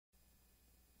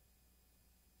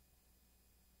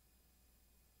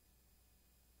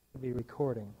be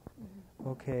recording.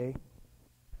 Okay.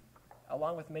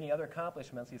 Along with many other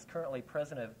accomplishments, he's currently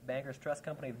president of Bankers Trust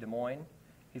Company of Des Moines.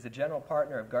 He's a general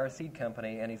partner of Gar Seed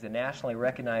Company, and he's a nationally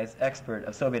recognized expert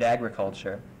of Soviet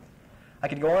agriculture. I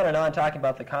could go on and on talking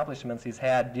about the accomplishments he's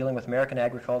had dealing with American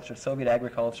agriculture, Soviet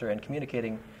agriculture, and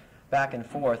communicating back and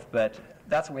forth, but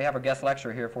that's what we have our guest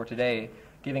lecturer here for today,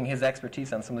 giving his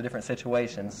expertise on some of the different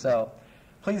situations. So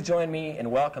please join me in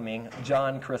welcoming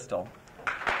John Crystal.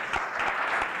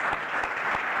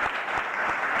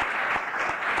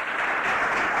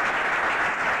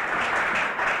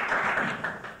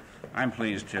 I'm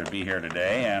pleased to be here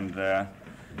today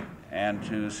and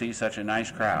to see such a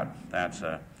nice crowd. That's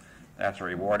a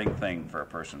rewarding thing for a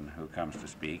person who comes to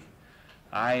speak.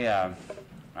 I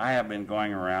have been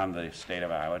going around the state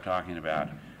of Iowa talking about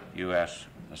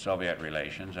U.S.-Soviet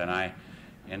relations, and I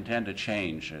intend to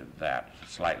change that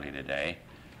slightly today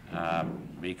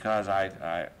because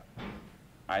I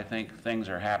think things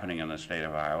are happening in the state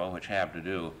of Iowa which have to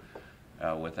do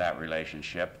with that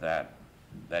relationship that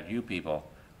you people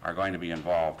are going to be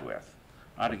involved with.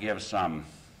 I ought to give some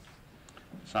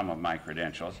of my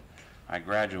credentials. I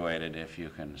graduated, if you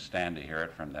can stand to hear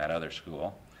it, from that other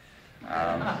school,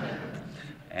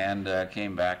 and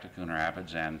came back to Coon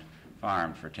Rapids and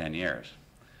farmed for 10 years.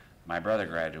 My brother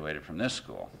graduated from this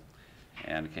school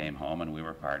and came home, and we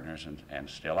were partners and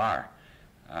still are.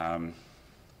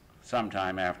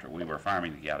 Sometime after we were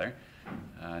farming together,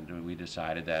 we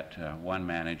decided that one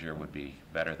manager would be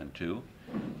better than two,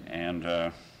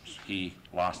 and he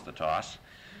lost the toss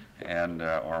and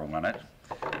or won it,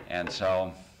 and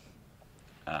so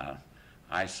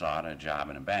I sought a job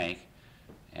in a bank,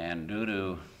 and due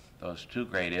to those two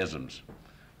great isms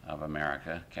of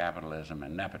America, capitalism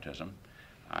and nepotism,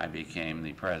 I became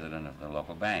the president of the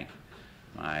local bank.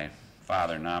 My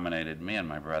father nominated me, and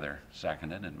my brother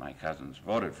seconded, and my cousins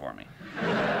voted for me.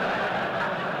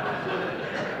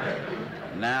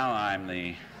 Now I'm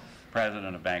the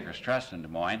president of Bankers Trust in Des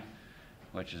Moines,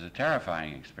 which is a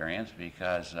terrifying experience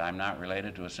because I'm not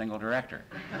related to a single director.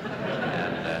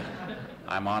 And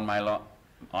I'm on my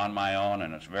own,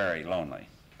 and it's very lonely.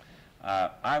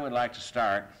 I would like to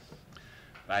start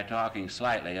by talking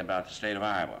slightly about the state of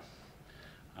Iowa.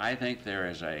 I think there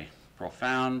is a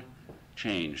profound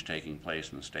change taking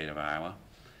place in the state of Iowa,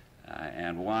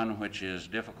 and one which is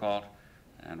difficult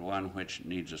and one which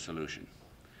needs a solution.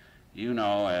 You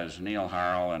know, as Neil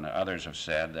Harrell and others have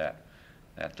said, that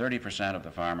 30% of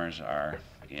the farmers are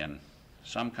in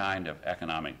some kind of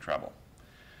economic trouble.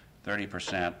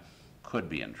 30% could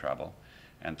be in trouble,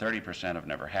 and 30% have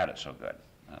never had it so good.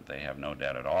 They have no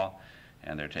debt at all,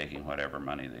 and they're taking whatever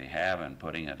money they have and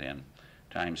putting it in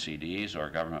time CDs or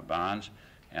government bonds,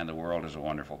 and the world is a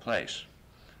wonderful place.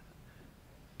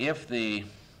 If the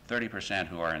 30%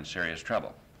 who are in serious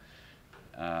trouble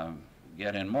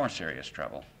get in more serious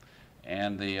trouble,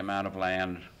 and the amount of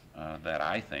land that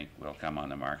I think will come on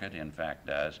the market, in fact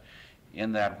does,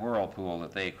 in that whirlpool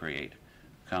that they create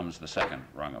comes the second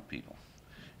rung of people.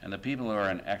 And the people who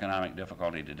are in economic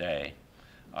difficulty today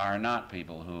are not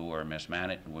people who were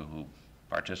mismanaged, who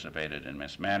participated in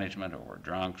mismanagement or were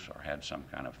drunks or had some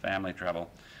kind of family trouble.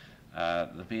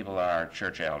 The people are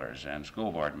church elders and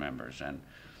school board members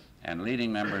and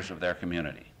leading members of their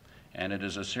community. And it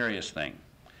is a serious thing.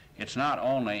 It's not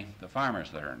only the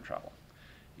farmers that are in trouble.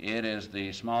 It is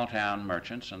the small town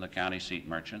merchants and the county seat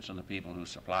merchants and the people who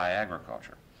supply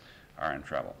agriculture are in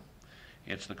trouble.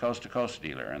 It's the coast-to-coast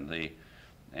dealer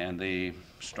and the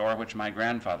store which my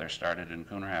grandfather started in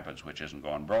Coon Rapids, which isn't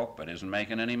going broke but isn't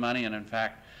making any money, and in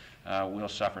fact will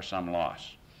suffer some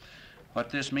loss. What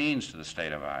this means to the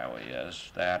state of Iowa is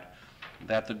that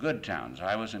the good towns,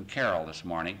 I was in Carroll this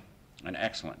morning, an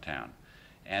excellent town,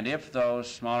 and if those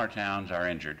smaller towns are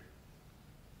injured,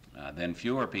 then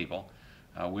fewer people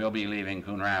will be leaving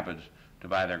Coon Rapids to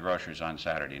buy their groceries on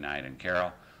Saturday night in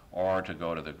Carroll, or to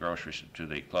go to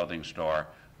the clothing store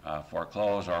for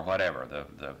clothes or whatever,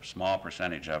 the small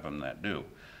percentage of them that do.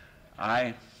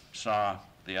 I saw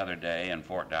the other day in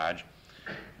Fort Dodge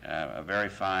a very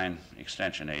fine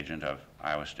extension agent of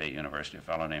Iowa State University, a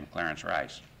fellow named Clarence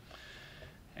Rice.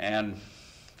 And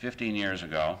 15 years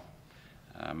ago,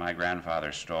 my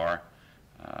grandfather's store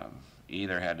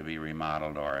either had to be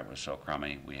remodeled or it was so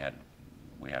crummy we had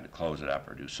to close it up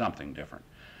or do something different.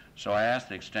 So I asked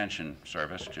the extension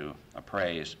service to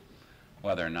appraise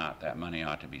whether or not that money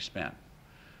ought to be spent.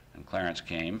 And Clarence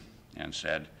came and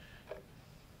said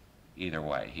either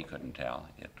way. He couldn't tell.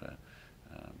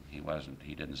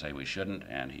 He didn't say we shouldn't,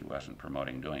 and he wasn't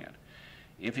promoting doing it.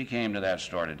 If he came to that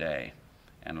store today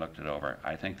and looked it over,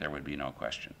 I think there would be no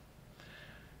question.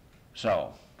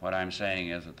 So What I'm saying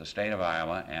is that the state of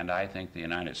Iowa, and I think the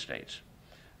United States,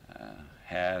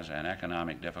 has an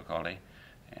economic difficulty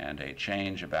and a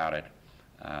change about it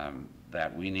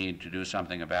that we need to do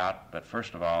something about, but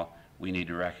first of all, we need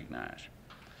to recognize.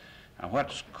 Now,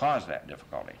 what's caused that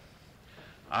difficulty?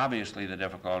 Obviously, the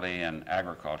difficulty in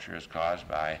agriculture is caused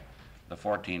by the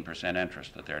 14%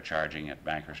 interest that they're charging at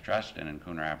Bankers Trust and in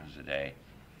Coon Rapids a day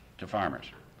to farmers.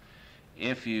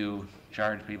 If you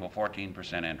charge people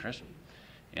 14% interest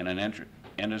in an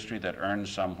industry that earns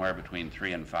somewhere between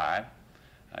 3 and 5,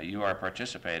 you are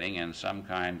participating in some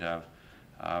kind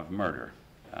of murder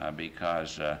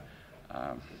because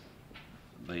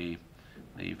the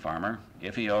farmer,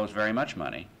 if he owes very much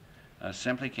money,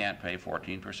 simply can't pay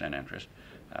 14% interest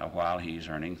while he's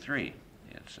earning 3.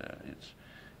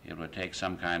 It would take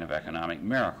some kind of economic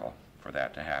miracle for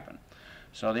that to happen.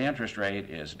 So the interest rate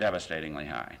is devastatingly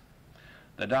high.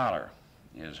 The dollar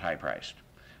is high-priced.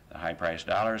 The high-priced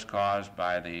dollar is caused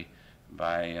by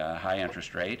high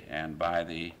interest rate and by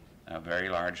the very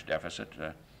large deficit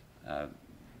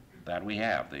that we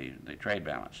have. The trade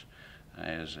balance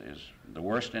is the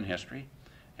worst in history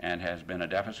and has been a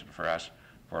deficit for us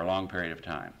for a long period of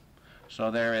time. So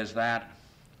there is that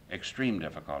extreme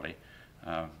difficulty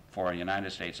for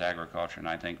United States agriculture, and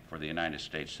I think for the United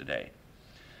States today.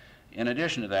 In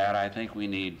addition to that, I think we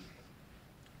need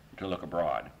to look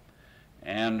abroad.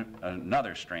 And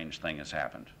another strange thing has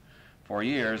happened. For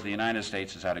years, the United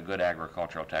States has had a good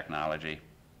agricultural technology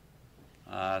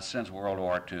since World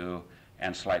War II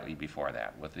and slightly before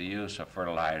that, with the use of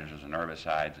fertilizers and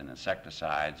herbicides and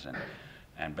insecticides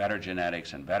and better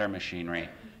genetics and better machinery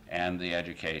and the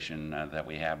education that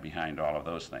we have behind all of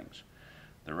those things.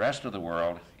 The rest of the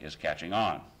world is catching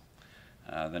on.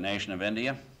 The nation of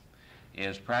India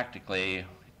is practically,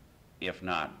 if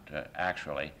not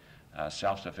actually,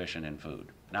 self-sufficient in food.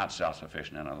 Not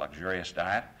self-sufficient in a luxurious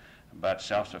diet, but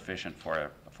self-sufficient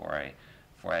for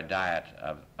a diet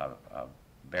of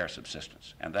bare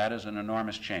subsistence. And that is an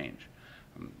enormous change.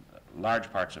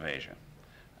 Large parts of Asia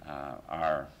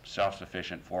are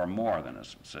self-sufficient for more than a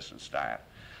subsistence diet.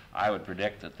 I would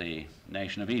predict that the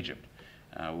nation of Egypt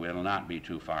will not be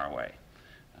too far away.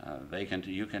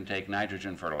 You can take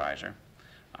nitrogen fertilizer.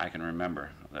 I can remember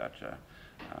that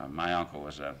my uncle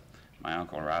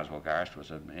Roswell Garst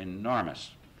was an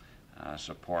enormous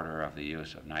supporter of the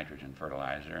use of nitrogen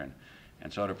fertilizer,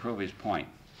 and so to prove his point,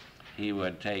 he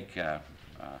would take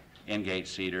ingate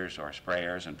seeders or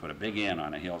sprayers and put a big N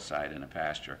on a hillside in a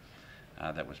pasture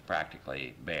that was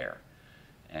practically bare,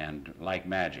 and like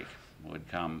magic would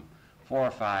come 4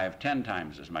 or 5, 10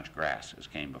 times as much grass as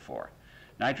came before.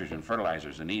 Nitrogen fertilizer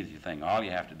is an easy thing. All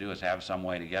you have to do is have some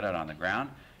way to get it on the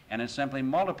ground, and it simply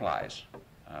multiplies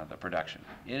the production.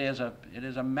 It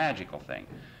is a magical thing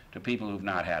to people who've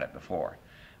not had it before.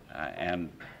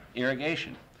 And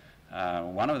irrigation.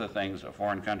 One of the things that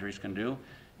foreign countries can do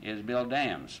is build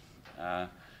dams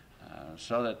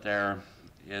so that there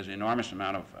is enormous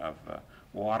amount of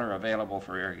water available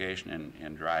for irrigation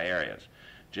in dry areas.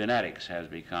 Genetics has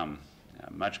become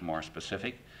much more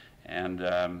specific and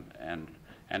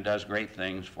does great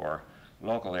things for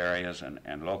local areas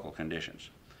and local conditions.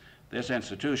 This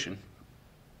institution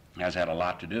has had a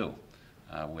lot to do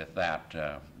with that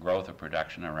growth of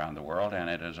production around the world, and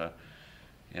it is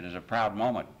a proud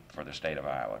moment for the state of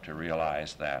Iowa to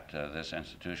realize that this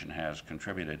institution has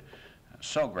contributed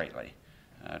so greatly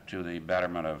to the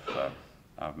betterment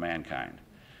of mankind.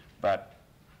 But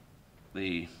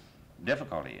the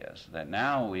difficulty is that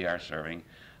now we are serving,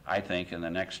 I think, in the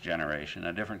next generation,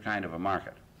 a different kind of a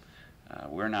market.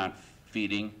 We're not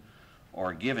feeding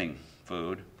or giving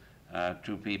food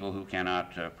to people who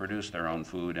cannot produce their own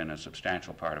food in a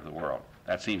substantial part of the world.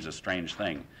 That seems a strange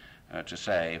thing to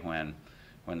say when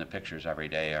the pictures every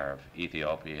day are of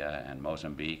Ethiopia and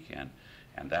Mozambique and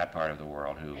that part of the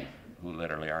world who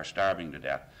literally are starving to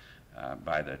death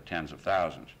by the tens of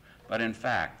thousands. But in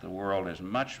fact, the world is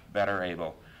much better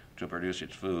able to produce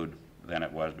its food than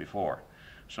it was before.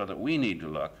 So that we need to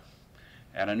look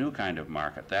at a new kind of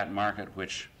market, that market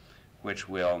which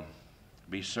will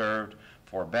be served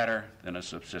for better than a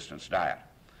subsistence diet.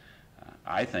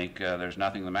 I think there's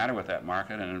nothing the matter with that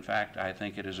market, and in fact, I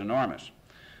think it is enormous.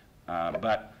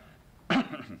 But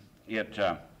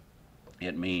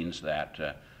it means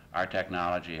that our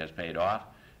technology has paid off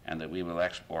and that we will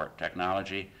export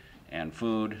technology and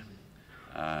food,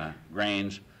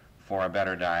 grains, for a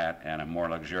better diet and a more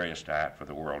luxurious diet for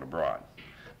the world abroad.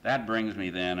 That brings me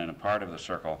then in a part of the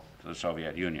circle to the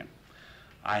Soviet Union.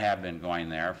 I have been going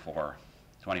there for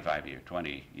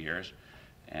 20 years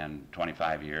and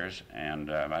 25 years, and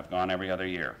I've gone every other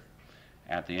year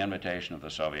at the invitation of the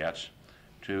Soviets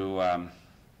to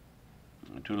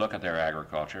to look at their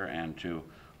agriculture and to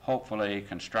hopefully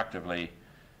constructively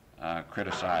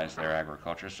criticize their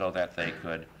agriculture so that they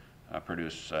could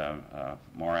produce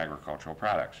more agricultural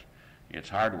products. It's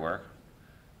hard work.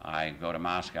 I go to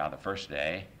Moscow the first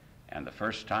day, and the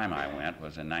first time I went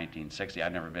was in 1960.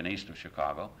 I'd never been east of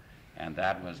Chicago, and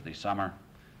that was the summer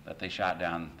that they shot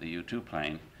down the U-2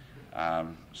 plane,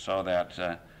 so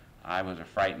that I was a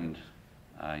frightened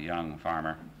young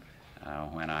farmer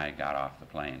when I got off the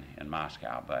plane in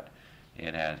Moscow. But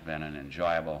it has been an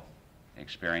enjoyable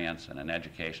experience and an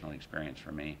educational experience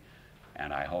for me,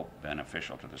 and I hope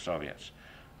beneficial to the Soviets.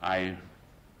 I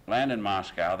land in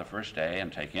Moscow the first day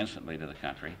and take instantly to the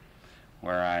country,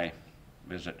 where I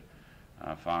visit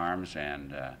farms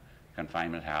and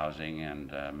confinement housing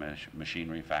and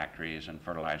machinery factories and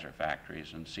fertilizer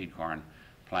factories and seed corn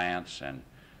plants and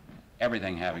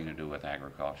everything having to do with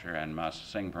agriculture, and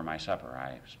must sing for my supper.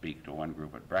 I speak to one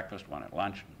group at breakfast, one at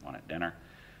lunch, one at dinner,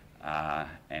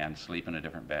 and sleep in a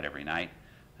different bed every night.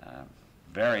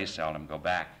 Very seldom go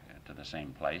back to the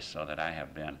same place, so that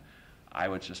I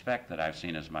would suspect that I've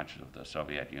seen as much of the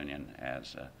Soviet Union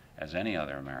as any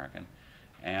other American.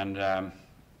 And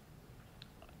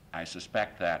I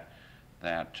suspect that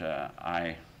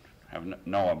I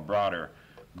know a broader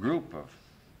group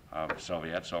of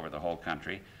Soviets over the whole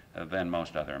country than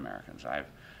most other Americans.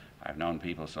 I've known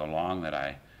people so long that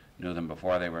I knew them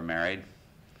before they were married,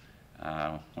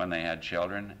 when they had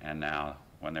children, and now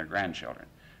when they're grandchildren,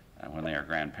 when they are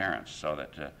grandparents, so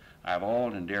that I have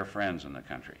old and dear friends in the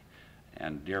country,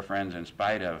 and dear friends in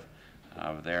spite of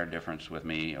their difference with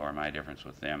me or my difference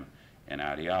with them in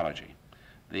ideology.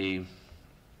 The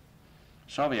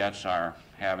Soviets are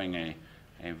having a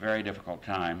very difficult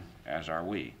time, as are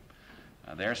we.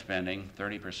 They're spending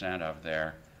 30%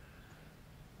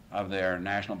 of their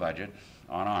national budget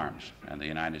on arms, and the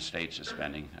United States is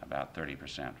spending about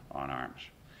 30% on arms.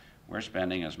 We're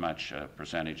spending as much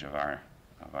percentage of our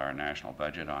national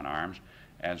budget on arms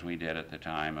as we did at the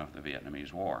time of the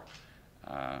Vietnamese War,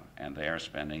 and they are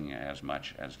spending as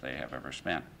much as they have ever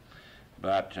spent.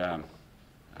 But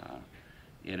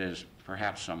it is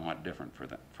perhaps somewhat different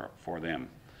for them.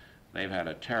 They've had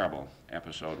a terrible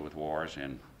episode with wars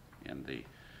in the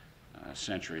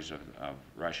centuries of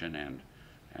Russian and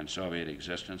Soviet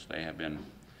existence. They have been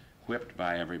whipped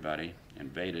by everybody,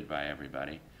 invaded by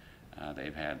everybody.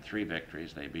 They've had 3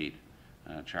 victories. They beat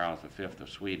Charles V of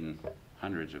Sweden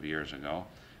hundreds of years ago,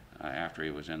 after he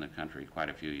was in the country quite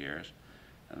a few years.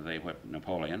 They whipped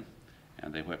Napoleon,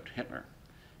 and they whipped Hitler.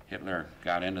 Hitler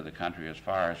got into the country as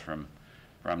far as from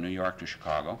New York to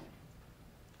Chicago.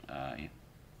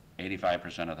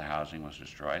 85% of the housing was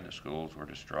destroyed, the schools were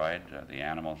destroyed, the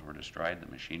animals were destroyed, the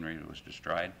machinery was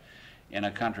destroyed, in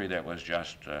a country that was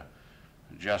just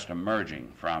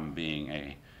emerging from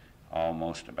being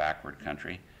almost a backward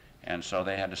country. And so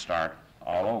they had to start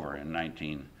all over in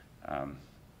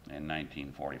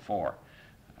 1944.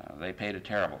 They paid a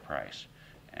terrible price.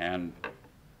 And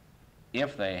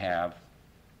if they have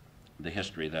the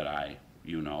history that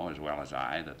you know as well as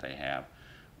I, that they have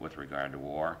with regard to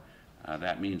war,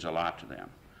 that means a lot to them.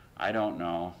 I don't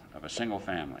know of a single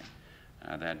family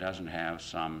that doesn't have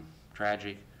some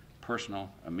tragic, personal,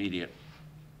 immediate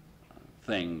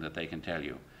thing that they can tell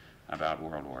you about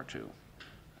World War II.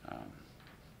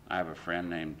 I have a friend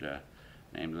named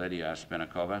Lydia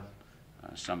Spinakova.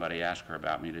 Somebody asked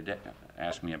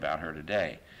me about her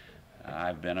today.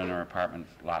 I've been in her apartment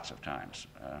lots of times.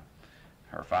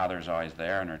 Her father's always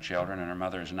there, and her children, and her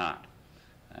mother's not.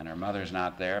 And her mother's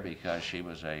not there because she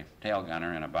was a tail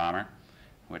gunner in a bomber,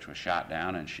 which was shot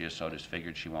down, and she is so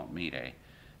disfigured she won't meet a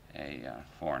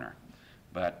foreigner.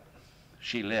 But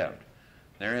she lived.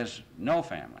 There is no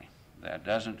family that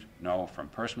doesn't know from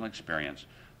personal experience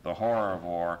the horror of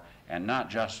war, and not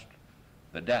just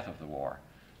the death of the war,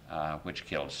 which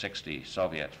killed 60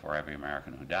 Soviets for every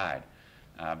American who died,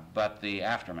 but the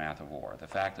aftermath of war, the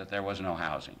fact that there was no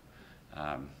housing,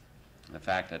 the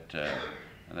fact that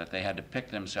they had to pick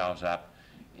themselves up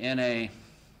in a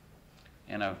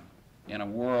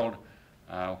world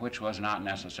which was not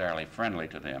necessarily friendly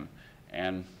to them,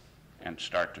 and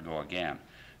start to go again.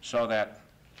 So that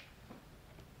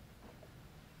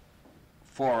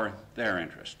for their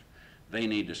interest, they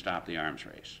need to stop the arms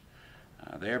race.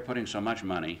 They're putting so much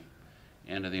money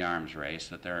into the arms race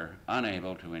that they're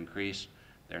unable to increase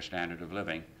their standard of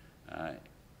living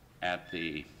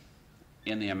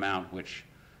in the amount which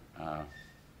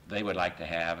they would like to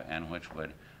have, and which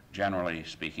would, generally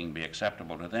speaking, be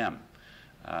acceptable to them.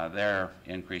 They're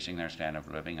increasing their standard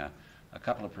of living a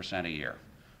couple of % a year,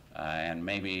 and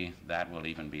maybe that will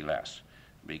even be less.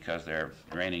 because they're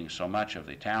draining so much of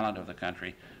the talent of the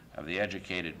country, of the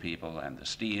educated people, and the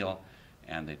steel,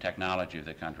 and the technology of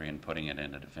the country, and putting it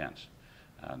into defense.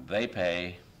 They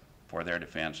pay for their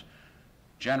defense,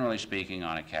 generally speaking,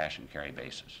 on a cash and carry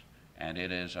basis. And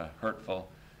it is a hurtful,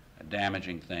 a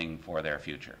damaging thing for their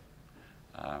future.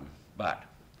 But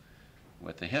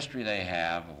with the history they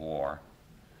have of war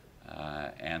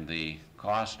and the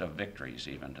cost of victories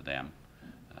even to them,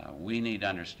 we need to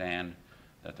understand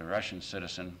that the Russian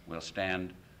citizen will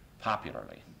stand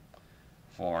popularly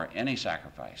for any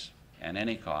sacrifice and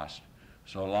any cost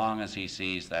so long as he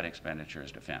sees that expenditure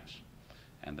as defense.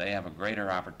 And they have a greater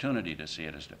opportunity to see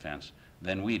it as defense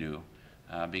than we do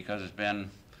because it's been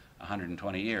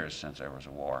 120 years since there was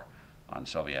a war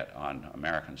on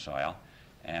American soil,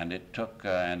 and it took,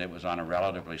 and it was on a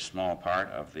relatively small part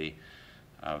of the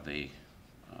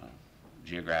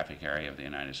geographic area of the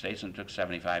United States, and it took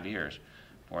 75 years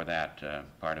for that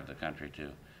part of the country to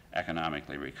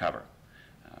economically recover.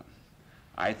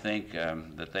 I think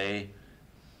that they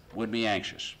would be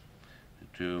anxious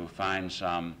to find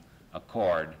some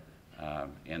accord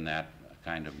in that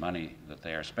kind of money that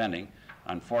they are spending.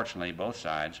 Unfortunately, both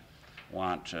sides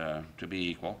want to be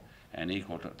equal, and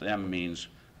equal to them means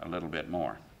a little bit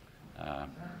more,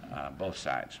 both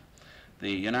sides. The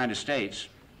United States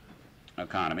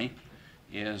economy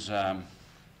is the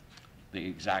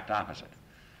exact opposite.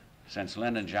 Since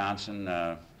Lyndon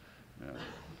Johnson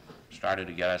started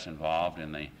to get us involved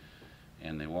in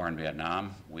the war in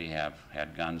Vietnam, we have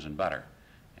had guns and butter,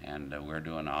 and we're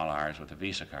doing all ours with a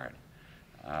Visa card.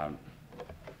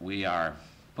 We are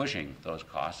pushing those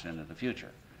costs into the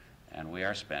future, and we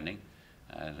are spending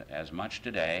as much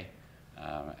today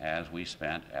as we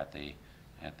spent at the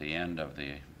end of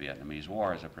the Vietnamese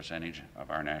War as a percentage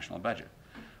of our national budget.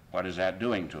 What is that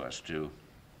doing to us to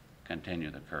continue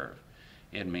the curve?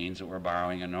 It means that we're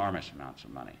borrowing enormous amounts of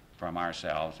money from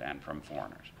ourselves and from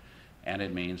foreigners. And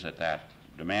it means that that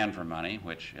demand for money,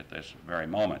 which at this very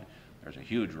moment there's a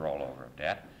huge rollover of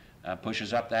debt,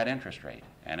 pushes up that interest rate.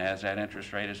 And as that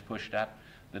interest rate is pushed up,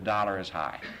 the dollar is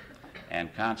high.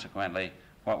 And consequently,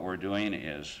 what we're doing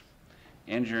is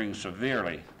injuring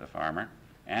severely the farmer,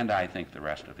 and I think the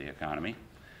rest of the economy,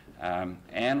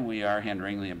 and we are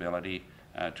hindering the ability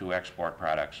to export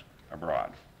products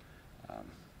abroad.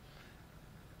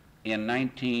 In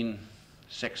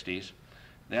 1960s,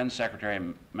 then Secretary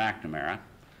McNamara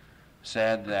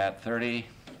said that 30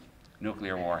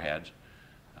 nuclear warheads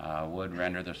would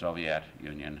render the Soviet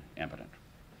Union impotent.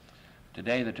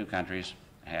 Today, the two countries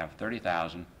have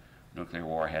 30,000 nuclear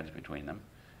warheads between them,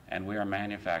 and we are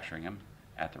manufacturing them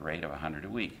at the rate of 100 a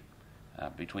week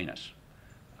between us.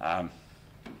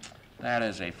 That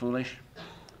is a foolish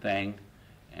thing,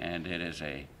 and it is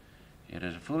a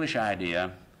foolish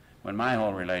idea. When my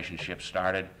whole relationship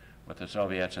started with the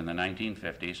Soviets in the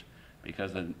 1950s,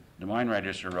 because the Des Moines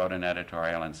Register wrote an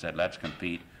editorial and said, let's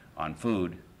compete on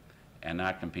food and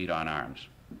not compete on arms.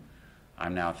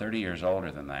 I'm now 30 years older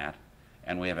than that,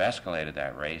 and we have escalated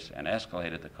that race and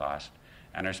escalated the cost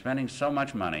and are spending so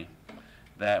much money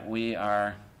that we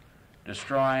are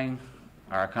destroying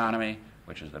our economy,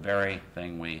 which is the very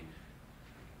thing we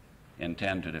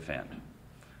intend to defend.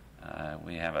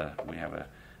 We have a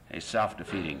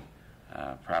self-defeating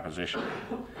proposition.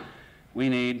 We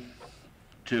need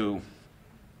to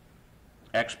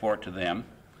export to them,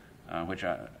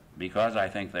 because I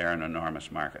think they're an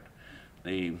enormous market.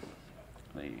 The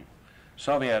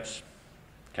Soviets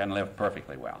can live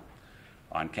perfectly well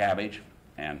on cabbage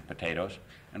and potatoes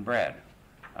and bread,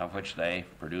 of which they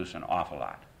produce an awful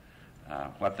lot.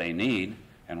 What they need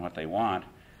and what they want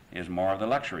is more of the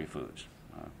luxury foods.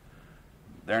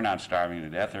 They're not starving to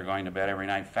death. They're going to bed every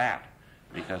night fat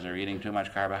because they're eating too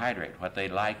much carbohydrate. What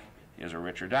they'd like is a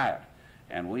richer diet,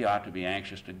 and we ought to be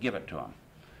anxious to give it to them.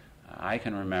 I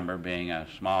can remember being a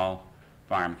small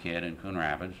farm kid in Coon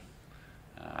Rapids.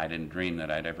 I didn't dream that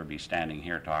I'd ever be standing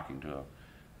here talking to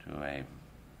a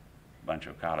bunch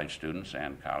of college students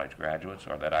and college graduates,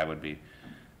 or that I would be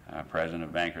president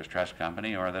of Bankers Trust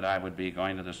Company, or that I would be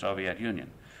going to the Soviet Union.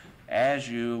 As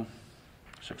you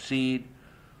succeed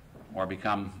or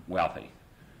become wealthy,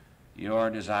 your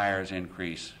desires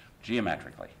increase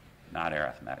geometrically, not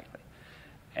arithmetically.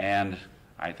 And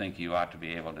I think you ought to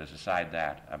be able to decide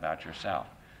that about yourself.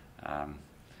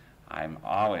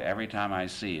 Every time I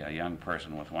see a young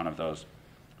person with one of those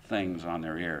things on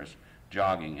their ears,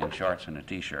 jogging in shorts and a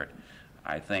t-shirt,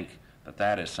 I think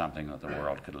that is something that the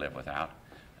world could live without.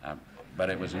 But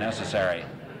it was necessary.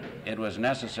 It was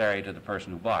necessary to the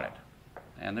person who bought it.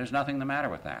 And there's nothing the matter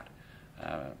with that.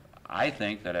 I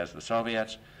think that as the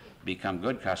Soviets become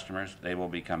good customers, they will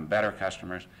become better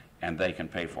customers, and they can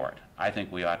pay for it. I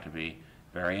think we ought to be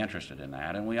very interested in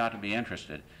that, and we ought to be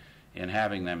interested in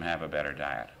having them have a better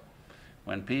diet.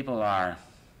 When people are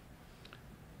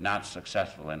not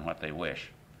successful in what they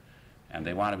wish, and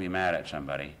they want to be mad at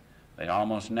somebody, they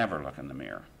almost never look in the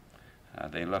mirror.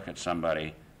 They look at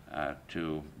somebody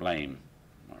to blame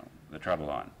the trouble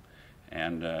on.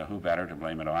 And who better to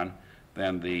blame it on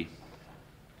than the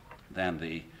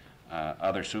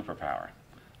other superpower?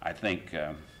 I think,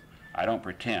 I don't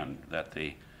pretend that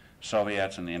the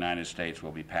Soviets and the United States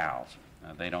will be pals.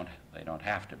 They don't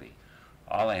have to be.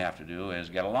 All they have to do is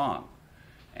get along.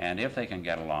 And if they can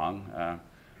get along,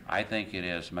 I think it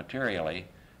is materially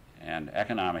and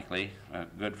economically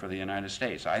good for the United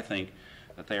States. I think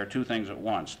that they are two things at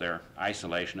once. They're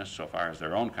isolationists so far as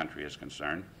their own country is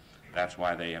concerned. That's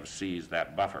why they have seized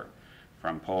that buffer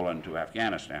from Poland to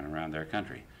Afghanistan around their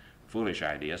country. Foolish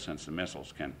idea, since the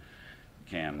missiles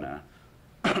can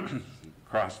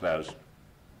cross those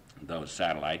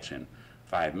satellites in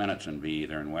 5 minutes and be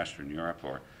either in Western Europe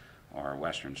or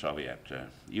Western Soviet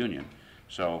Union.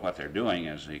 So what they're doing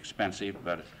is expensive,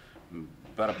 but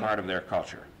a part of their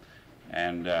culture.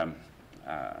 And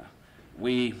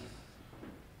we've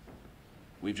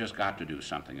just got to do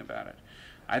something about it.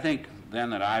 I think then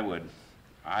that I would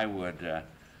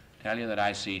tell you that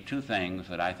I see two things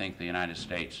that I think the United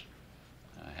States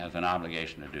has an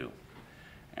obligation to do.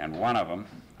 And one of them,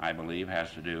 I believe,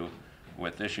 has to do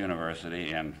with this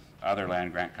university and other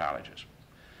land-grant colleges.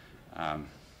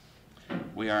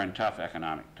 We are in tough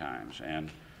economic times, and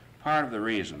part of the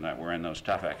reason that we're in those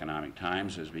tough economic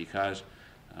times is because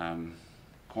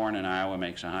corn in Iowa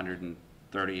makes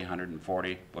 130,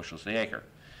 140 bushels the acre,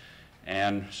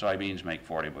 and soybeans make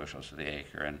 40 bushels to the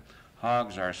acre, and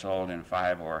hogs are sold in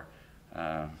 5 or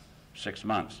 6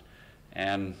 months,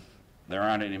 and there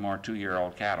aren't any more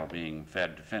 2-year-old cattle being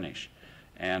fed to finish,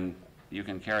 and you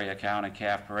can carry a cow and a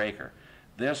calf per acre.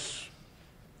 This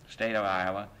state of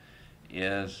Iowa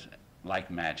is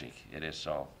like magic. It is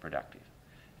so productive,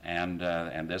 and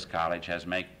this college has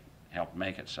helped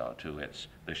make it so to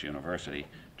this university,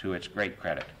 to its great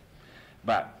credit.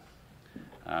 But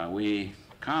we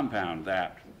compound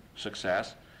that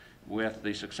success with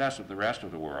the success of the rest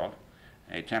of the world,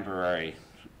 a temporary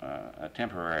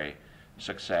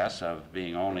success of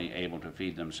being only able to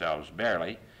feed themselves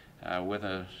barely, with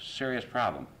a serious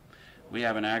problem. We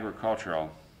have an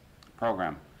agricultural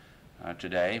program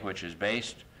today which is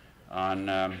based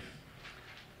on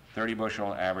 30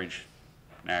 bushel average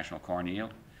national corn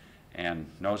yield and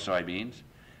no soybeans,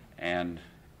 and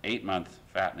 8-month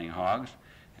fattening hogs,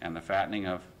 and the fattening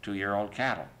of 2-year-old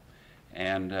cattle,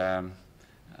 and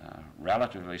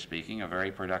relatively speaking, a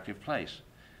very productive place.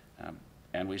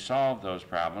 And we solved those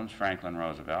problems, Franklin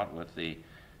Roosevelt, with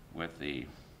the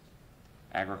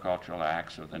agricultural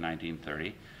acts of the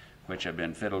 1930, which have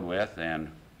been fiddled with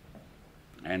and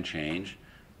changed,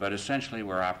 but essentially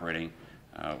we're operating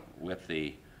with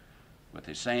the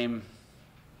same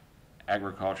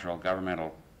agricultural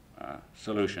governmental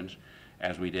solutions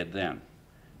as we did then,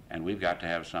 and we've got to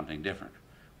have something different.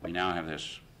 We now have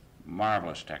this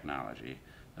marvelous technology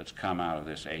that's come out of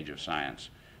this age of science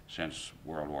since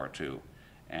World War II,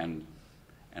 and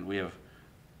we have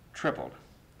tripled,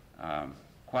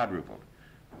 quadrupled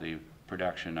the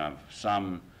production of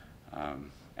some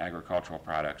agricultural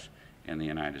products in the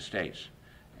United States.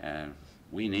 And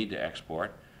we need to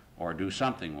export or do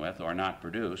something with or not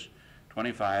produce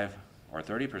 25 or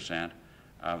 30%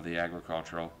 of the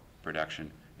agricultural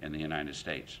production in the United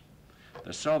States.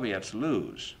 The Soviets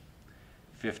lose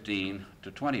 15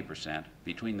 to 20%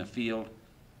 between the field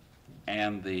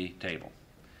and the table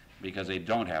because they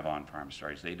don't have on-farm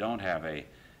storage. They don't have a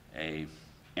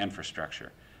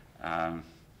infrastructure.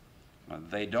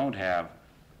 They don't have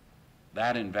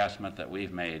that investment that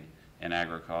we've made in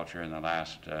agriculture in the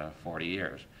last 40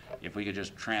 years. If we could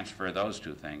just transfer those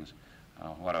two things,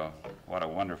 what a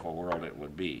wonderful world it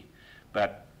would be.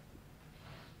 But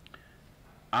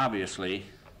obviously,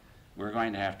 we're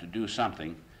going to have to do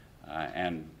something,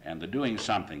 and the doing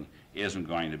something isn't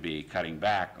going to be cutting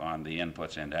back on the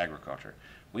inputs into agriculture.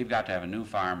 We've got to have a new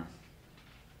farm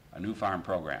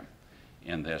program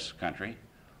in this country,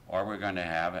 or we're going to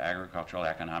have agricultural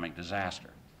economic disaster.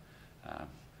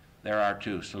 There are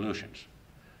two solutions.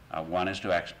 One is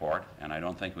to export, and I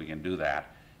don't think we can do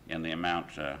that in the amount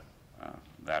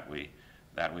that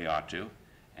we ought to.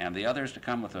 And the other is to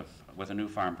come with a new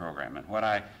farm program. And what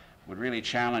I would really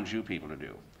challenge you people to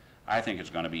do, I think it's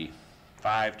going to be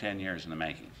 5-10 years in the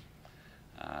making.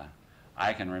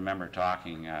 I can remember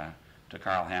talking to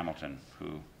Carl Hamilton,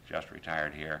 who just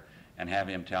retired here, and have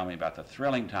him tell me about the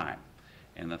thrilling time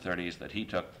in the 30s that he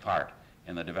took part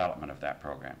in the development of that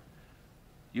program.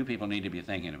 you people need to be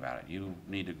thinking about it. You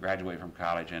need to graduate from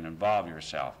college and involve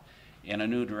yourself in a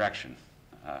new direction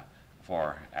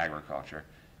for agriculture,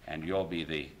 and you'll be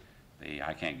the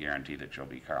I can't guarantee that you'll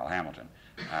be Carl Hamilton,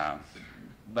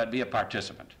 but be a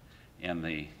participant in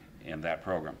that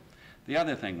program. The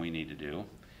other thing we need to do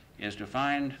is to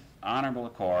find honorable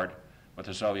accord with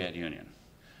the Soviet Union,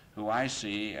 who I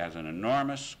see as an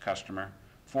enormous customer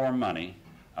for money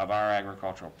of our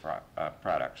agricultural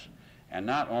products. And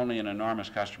not only an enormous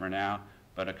customer now,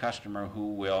 but a customer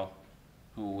who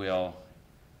will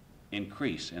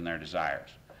increase in their desires.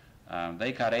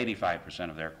 They cut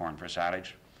 85% of their corn for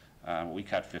silage. We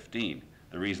cut 15.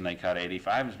 The reason they cut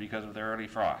 85 is because of their early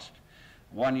frost.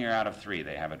 1 year out of 3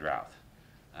 they have a drought.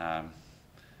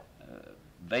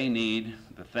 They need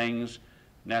the things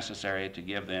necessary to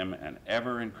give them an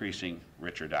ever-increasing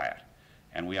richer diet,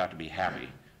 and we ought to be happy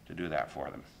to do that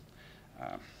for them.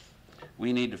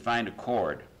 We need to find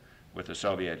accord with the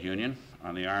Soviet Union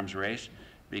on the arms race,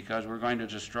 because we're going to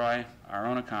destroy our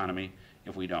own economy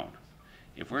if we don't.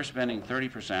 If we're spending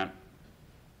 30%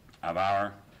 of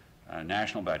our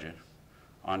national budget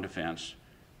on defense,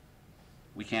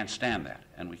 we can't stand that,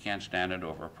 and we can't stand it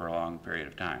over a prolonged period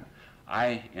of time.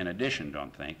 I, in addition,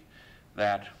 don't think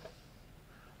that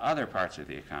other parts of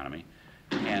the economy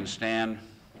can stand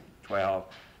 12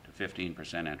 to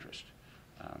 15% interest.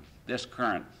 This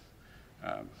current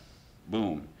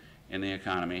boom in the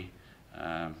economy,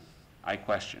 I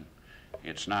question.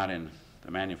 It's not in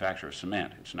the manufacture of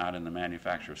cement. It's not in the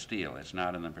manufacture of steel. It's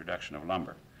not in the production of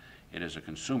lumber. It is a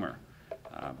consumer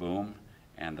boom,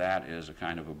 and that is a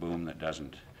kind of a boom that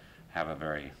doesn't have a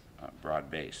very broad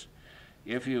base.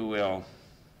 If you will,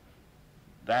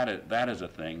 that is a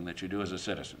thing that you do as a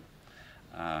citizen,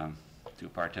 to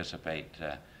participate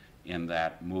in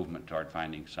that movement toward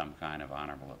finding some kind of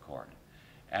honorable accord.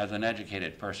 As an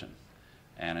educated person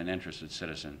and an interested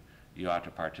citizen, you ought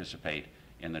to participate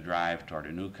in the drive toward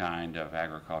a new kind of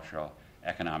agricultural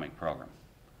economic program.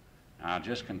 Now, I'll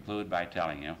just conclude by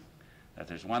telling you that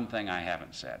there's one thing I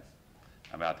haven't said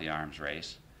about the arms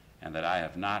race, and that I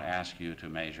have not asked you to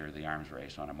measure the arms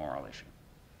race on a moral issue.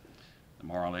 The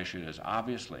moral issue is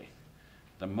obviously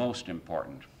the most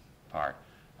important part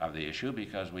of the issue,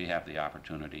 because we have the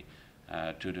opportunity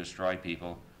to destroy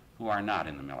people who are not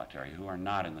in the military, who are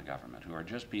not in the government, who are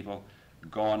just people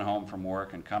going home from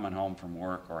work and coming home from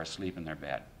work or asleep in their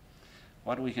bed.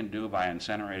 What we can do by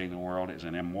incinerating the world is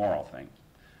an immoral thing.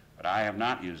 But I have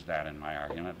not used that in my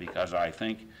argument, because I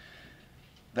think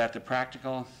that the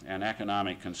practical and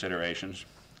economic considerations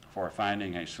for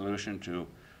finding a solution to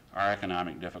our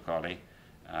economic difficulty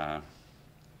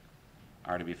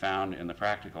are to be found in the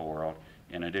practical world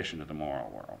in addition to the moral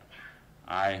world.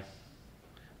 I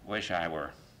wish I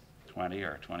were 20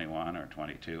 or 21 or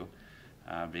 22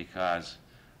 because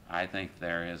I think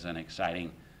there is an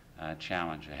exciting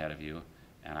challenge ahead of you,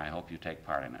 and I hope you take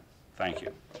part in it. Thank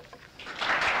you.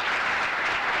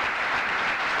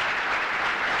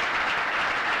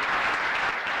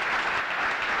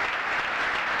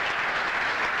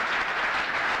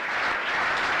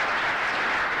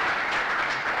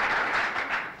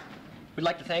 We'd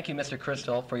like to thank you, Mr.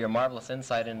 Crystal, for your marvelous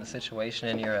insight into the situation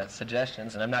and your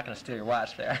suggestions, and I'm not going to steal your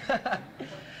watch there.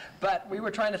 But we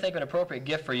were trying to think of an appropriate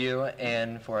gift for you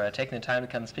and for taking the time to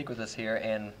come speak with us here.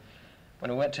 And when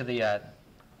we went to the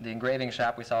engraving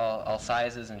shop, we saw all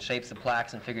sizes and shapes of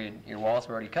plaques and figured your walls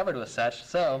were already covered with such.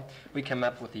 So we came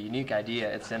up with a unique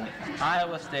idea. It's an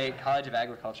Iowa State College of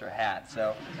Agriculture hat.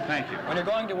 So thank you. When you're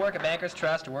going to work at Bankers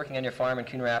Trust or working on your farm in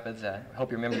Coon Rapids, I hope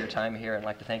you remember your time here, and I'd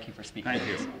like to thank you for speaking with us.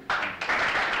 Thank you.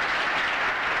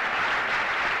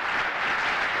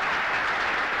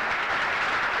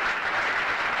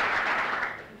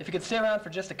 If you could stay around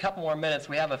for just a couple more minutes,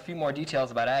 we have a few more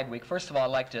details about Ag Week. First of all,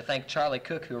 I'd like to thank Charlie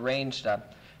Cook, who arranged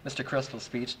Mr. Crystal's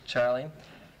speech. Charlie.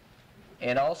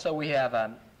 And also we have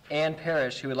Ann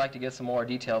Parrish, who would like to give some more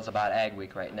details about Ag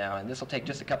Week right now. And this will take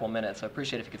just a couple minutes, so I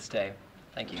appreciate it if you could stay.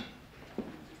 Thank you.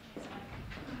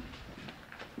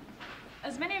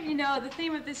 As many of you know, the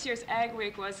theme of this year's Ag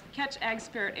Week was Catch Ag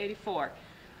Spirit 84.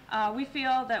 We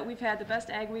feel that we've had the best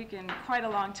Ag Week in quite a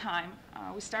long time.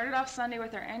 We started off Sunday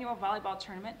with our annual volleyball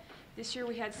tournament. This year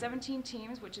we had 17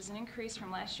 teams, which is an increase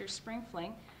from last year's spring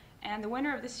fling. And the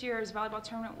winner of this year's volleyball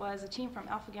tournament was a team from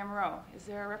Alpha Gamma Rho. Is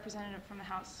there a representative from the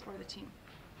house or the team?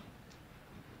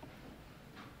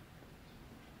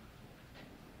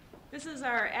 This is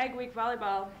our Ag Week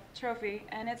volleyball trophy,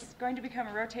 and it's going to become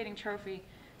a rotating trophy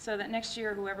so that next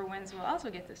year whoever wins will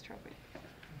also get this trophy.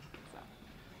 So,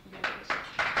 congratulations.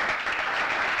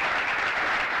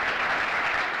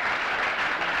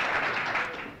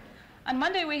 On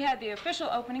Monday we had the official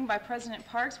opening by President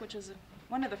Parks, which was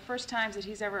one of the first times that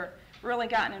he's ever really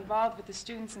gotten involved with the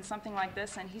students in something like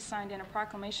this, and he signed in a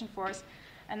proclamation for us.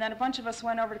 And then a bunch of us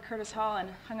went over to Curtis Hall and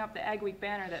hung up the Ag Week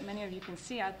banner that many of you can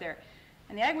see out there.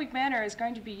 And the Ag Week banner is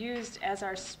going to be used as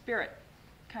our spirit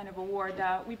kind of award.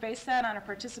 We base that on a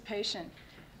participation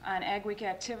on Ag Week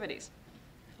activities.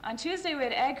 On Tuesday, we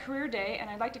had Ag Career Day, and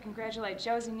I'd like to congratulate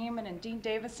Josie Neiman and Dean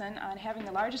Davison on having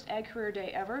the largest Ag Career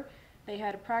Day ever. They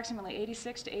had approximately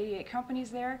 86 to 88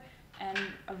 companies there, and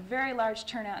a very large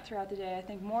turnout throughout the day. I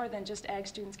think more than just Ag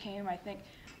students came. I think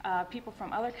people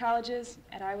from other colleges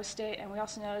at Iowa State, and we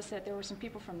also noticed that there were some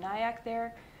people from NIAC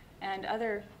there and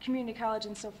other community colleges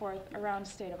and so forth around the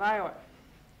state of Iowa.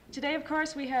 Today, of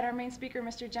course, we had our main speaker,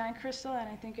 Mr. John Crystal, and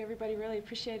I think everybody really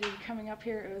appreciated you coming up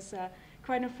here. It was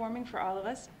quite informing for all of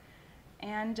us.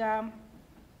 And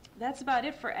that's about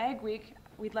it for Ag Week.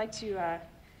 We'd like to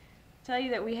tell you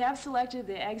that we have selected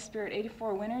the Ag Spirit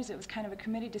 84 winners. It was kind of a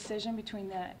committee decision between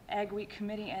the Ag Week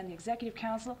Committee and the Executive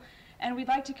Council. And we'd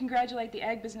like to congratulate the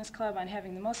Ag Business Club on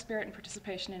having the most spirit and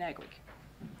participation in Ag Week.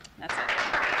 That's it.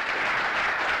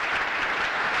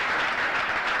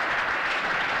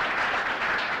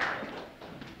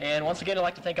 And once again, I'd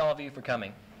like to thank all of you for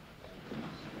coming.